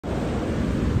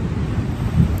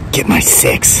get my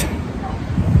 6.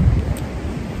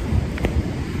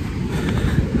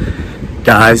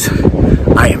 Guys,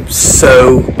 I am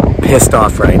so pissed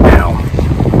off right now.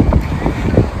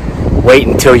 Wait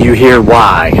until you hear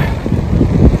why.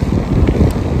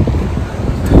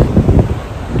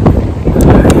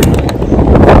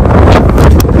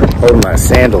 Holding my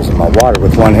sandals and my water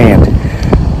with one hand.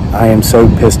 I am so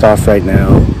pissed off right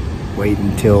now. Wait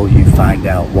until you find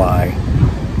out why.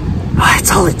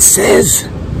 That's all it says.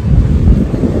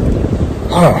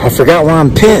 Oh, I forgot why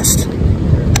I'm pissed.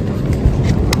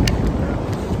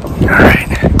 Alright,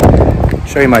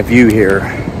 show you my view here.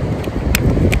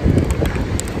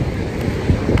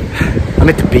 I'm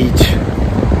at the beach.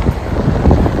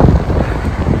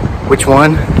 Which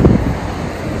one?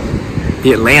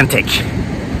 The Atlantic.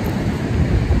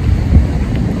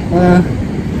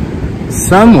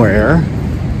 Somewhere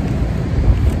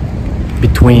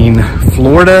between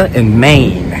Florida and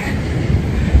Maine.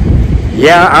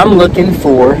 Yeah, I'm looking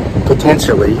for,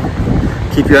 potentially,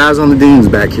 keep your eyes on the dunes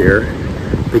back here,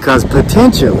 because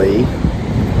potentially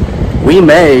we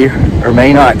may or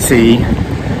may not see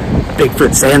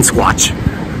Bigfoot sand squatch.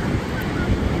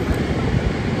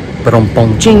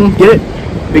 Ba-dum-bum-ching, get it?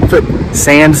 Bigfoot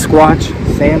sand squatch,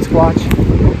 sand squatch.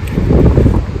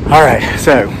 All right,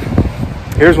 so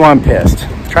here's why I'm pissed.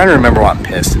 I'm trying to remember why I'm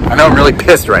pissed. I know I'm really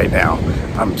pissed right now.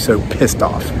 I'm so pissed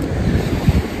off.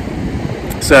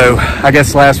 So I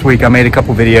guess last week I made a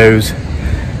couple videos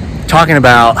talking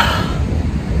about,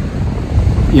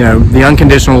 you know, the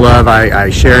unconditional love I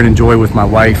share and enjoy with my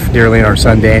wife dearly and our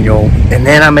son Daniel. And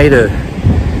then I made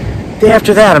day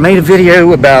after that I made a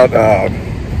video about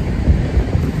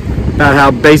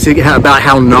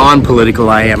how non-political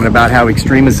I am, and about how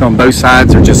extremists on both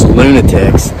sides are just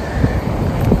lunatics.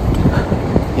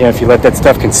 You know, if you let that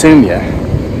stuff consume you.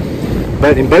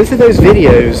 But in both of those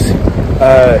videos,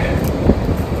 a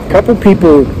couple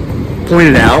people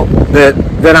pointed out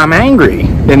that I'm angry.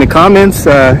 In the comments,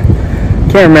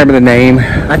 can't remember the name.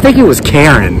 I think it was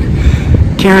Karen.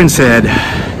 Karen said,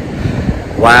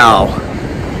 "Wow,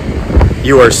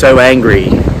 you are so angry."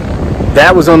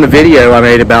 That was on the video I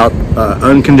made about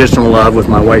unconditional love with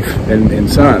my wife and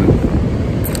son.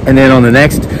 And then on the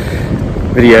next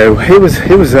video, it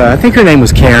was I think her name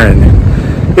was Karen.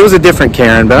 It was a different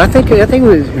Karen, but I think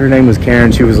her name was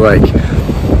Karen. She was like,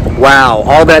 "Wow,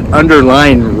 all that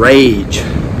underlying rage."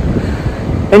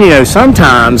 And you know,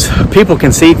 sometimes people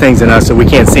can see things in us that we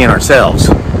can't see in ourselves.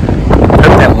 I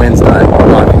hope that wind's not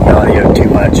blocking the audio too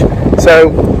much.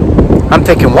 So I'm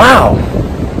thinking, wow,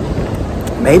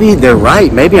 maybe they're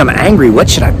right. Maybe I'm angry. What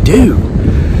should I do?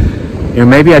 You know,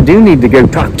 maybe I do need to go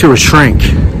talk to a shrink,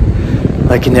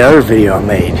 like in the other video I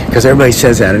made, because everybody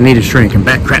says that. I need a shrink. I'm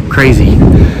bat crap crazy.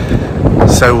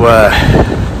 So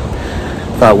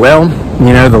thought, well,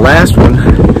 you know, the last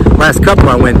couple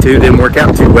I went to didn't work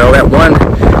out too well. That one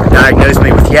diagnosed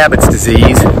me with Yabbitt's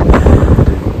disease.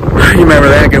 You remember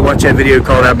that? Go watch that video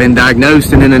called "I've Been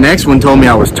Diagnosed." And then the next one told me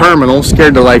I was terminal,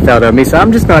 scared the life out of me. So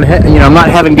I'm just not, I'm not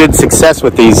having good success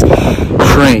with these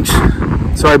shrinks.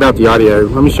 Sorry about the audio.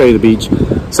 Let me show you the beach.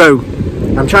 So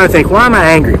I'm trying to think, why am I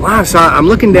angry? Why? So I'm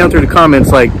looking down through the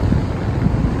comments like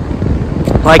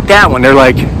that one. They're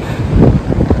like,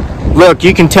 "Look,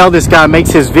 you can tell this guy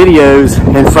makes his videos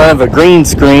in front of a green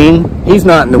screen. He's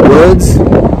not in the woods.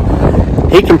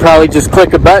 He can probably just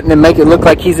click a button and make it look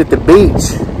like he's at the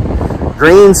beach.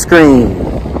 Green screen."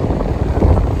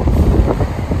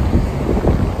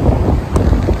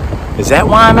 Is that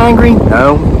why I'm angry?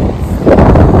 No.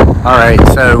 Alright,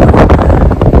 so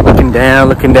looking down.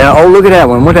 Oh, look at that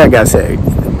one. What'd that guy say?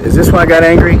 Is this why I got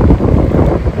angry?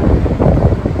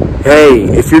 Hey,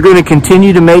 if you're going to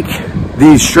continue to make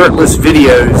these shirtless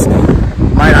videos,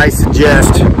 might I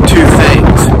suggest 2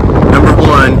 things. Number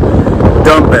 1,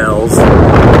 dumbbells.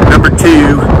 Number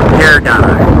 2, hair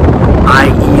dye,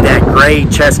 i.e. that gray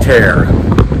chest hair.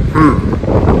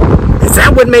 Is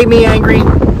that what made me angry?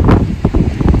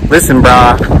 Listen,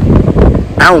 brah,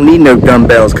 I don't need no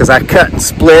dumbbells because I cut and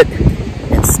split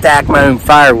and stack my own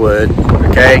firewood,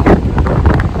 okay?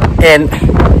 And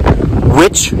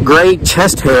which gray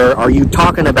chest hair are you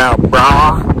talking about,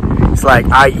 brah? It's like,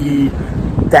 i.e.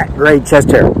 that gray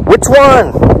chest hair. Which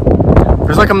one?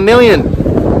 There's like a million.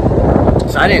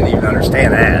 So I didn't even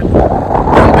understand that.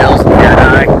 Dumbbells and hair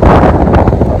dye.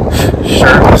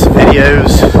 Shirtless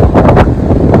videos.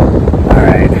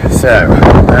 Alright, so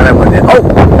now that one. Oh!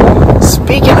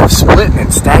 Speaking of splitting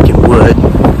and stacking wood,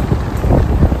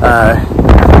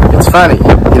 it's funny.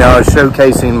 You know, I was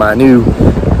showcasing my new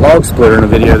log splitter in a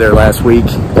video there last week,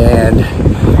 and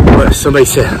somebody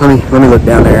said, let me look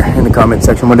down there in the comment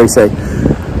section. What did they say?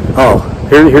 Oh,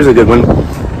 here's a good one.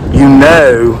 you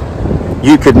know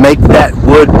you could make that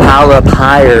wood pile up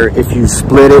higher if you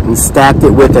split it and stacked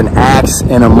it with an axe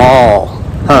in a maul.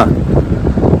 Huh?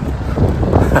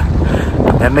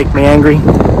 That make me angry?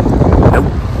 Nope.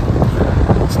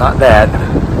 It's not that.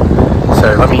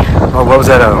 So let me, oh, what was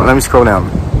that other one? Let me scroll down.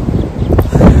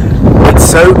 It's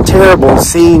so terrible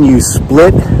seeing you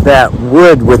split that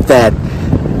wood with that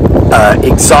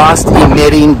exhaust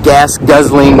emitting, gas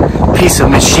guzzling piece of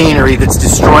machinery that's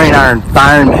destroying our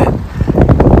environment.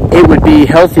 It would be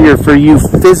healthier for you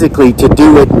physically to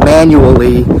do it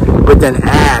manually with an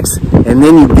axe, and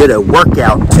then you get a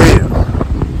workout too.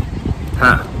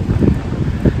 Huh.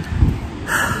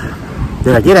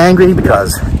 Did I get angry?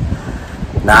 Because,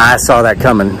 nah, I saw that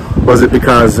coming. Was it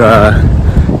because,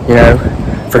 you know,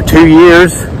 for 2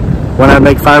 years when I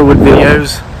make firewood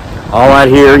videos, all I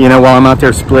hear, you know, while I'm out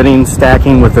there splitting,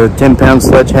 stacking with a 10-pound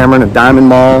sledgehammer and a diamond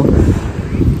maul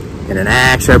and an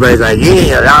axe, everybody's like, you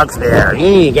need a log splitter, you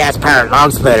need a gas-powered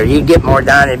log splitter, you'd get more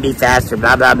done, it'd be faster,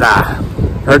 blah, blah, blah.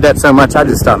 Heard that so much, I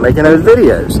just stopped making those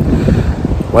videos.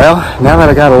 Well, now that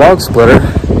I got a log splitter,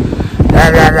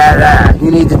 blah, blah, blah, blah,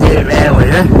 you need to do it manually,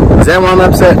 huh? Is that why I'm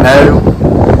upset? No.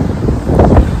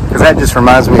 Because that just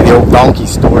reminds me of the old donkey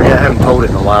story. I haven't told it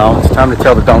in a while. It's time to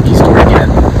tell the donkey story again.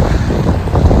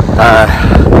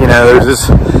 You know, there's this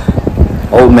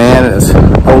old man and this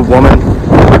old woman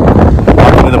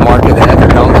walking to the market. They had their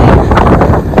donkey.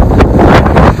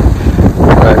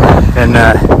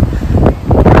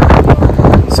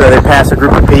 So they pass a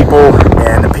group of people,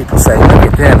 and the people say, look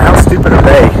at them, how stupid are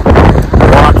they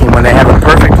walking when they have a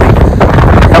perfectly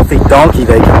healthy donkey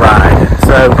they can ride.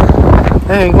 So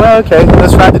they think, well, okay,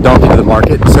 let's ride the donkey to the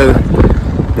market. So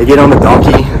they get on the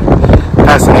donkey,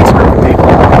 pass the next group of people,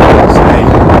 and say,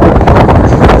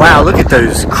 wow, look at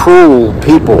those cruel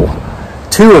people.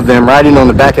 2 of them riding on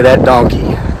the back of that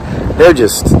donkey. They're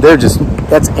just,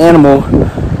 that's animal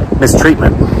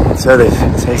mistreatment. So they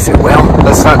said, well,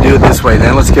 let's not do it this way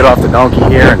then. Let's get off the donkey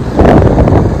here.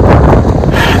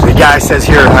 And the guy says,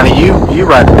 here, honey, you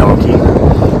ride the donkey.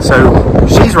 So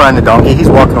she's riding the donkey. He's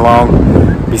walking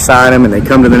along beside him, and they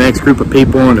come to the next group of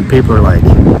people, and the people are like,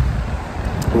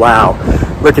 wow,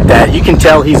 look at that. You can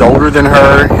tell he's older than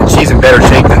her, and she's in better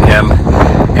shape than him.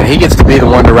 And he gets to be the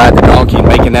one to ride the donkey,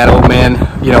 making that old man,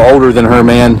 you know, older than her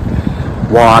man,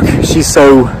 walk. She's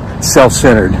so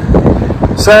self-centered.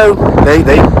 So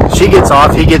she gets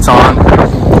off, he gets on.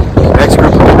 The next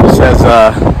group of people says,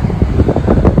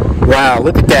 wow,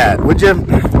 look at that. Would you?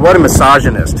 What a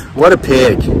misogynist. What a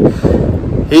pig.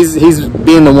 He's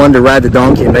being the one to ride the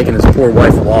donkey and making his poor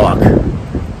wife walk.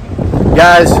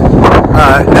 Guys,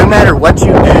 no matter what you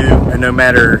do and no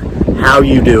matter how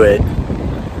you do it,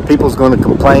 people's going to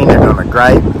complain, they're going to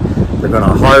gripe, they're going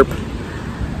to harp,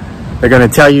 they're going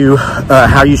to tell you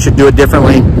how you should do it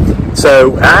differently.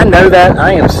 So I know that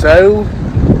I am so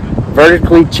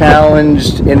vertically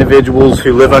challenged individuals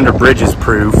who live under bridges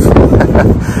proof.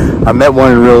 I met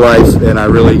one in real life, and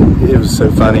it was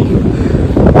so funny.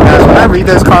 Guys, when I read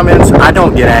those comments, I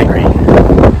don't get angry.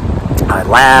 I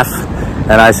laugh,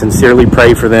 and I sincerely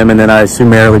pray for them, and then I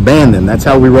summarily ban them. That's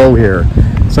how we roll here.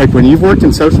 It's like when you've worked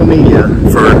in social media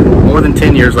for more than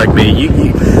 10 years like me, you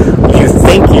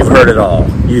think you've heard it all.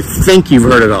 You think you've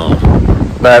heard it all.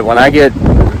 But when I get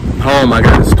home, I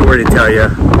got a story to tell you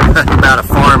about a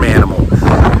farm animal.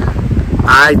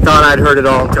 I thought I'd heard it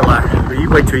all until you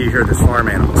wait till you hear this farm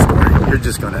animal story. You're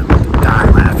just gonna die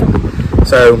laughing.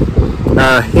 So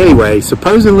anyway,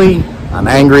 supposedly I'm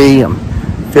angry, I'm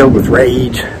filled with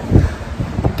rage,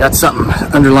 got something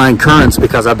underlying currents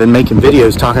because I've been making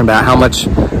videos talking about how much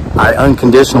I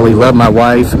unconditionally love my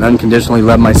wife and unconditionally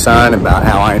love my son, about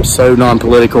how I am so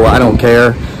non-political, I don't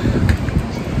care.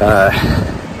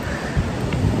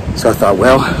 So I thought,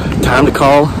 well, time to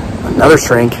call another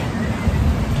shrink.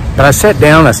 But I sat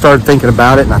down, I started thinking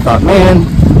about it, and I thought, man,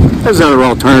 there's other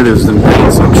alternatives than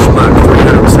paying some schmuck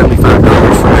 $375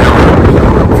 for an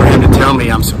hour for him to tell me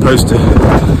I'm supposed to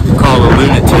call a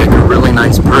lunatic a really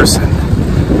nice person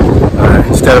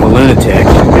instead of a lunatic.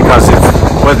 Because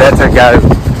that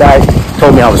guy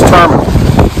told me I was terminal,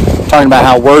 talking about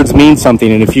how words mean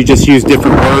something, and if you just use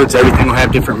different words, everything will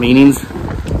have different meanings.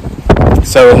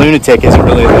 So a lunatic isn't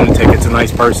really a lunatic, it's a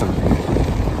nice person.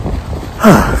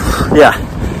 Yeah,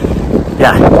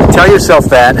 tell yourself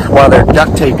that while they're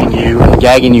duct taping you and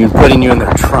gagging you and putting you in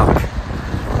their trunk.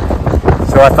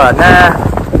 So I thought, nah,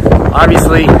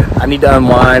 obviously I need to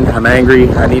unwind, I'm angry,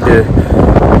 I need to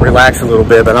relax a little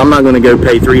bit, but I'm not going to go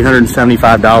pay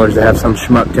 $375 to have some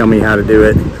schmuck tell me how to do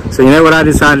it. So you know what I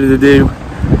decided to do?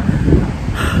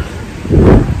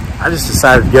 I just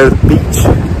decided to go to the beach.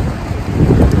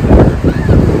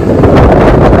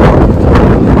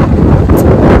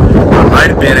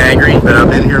 but I've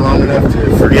been here long enough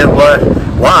to forget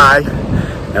why,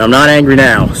 and I'm not angry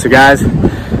now. So guys,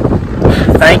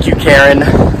 thank you, Karen,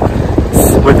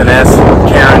 with an S,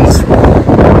 Karen's,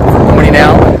 for pointing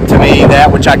out to me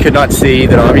that which I could not see,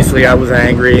 that obviously I was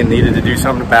angry and needed to do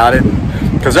something about it,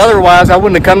 because otherwise I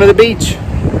wouldn't have come to the beach.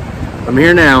 I'm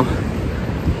here now.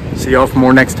 See y'all for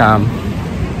more next time.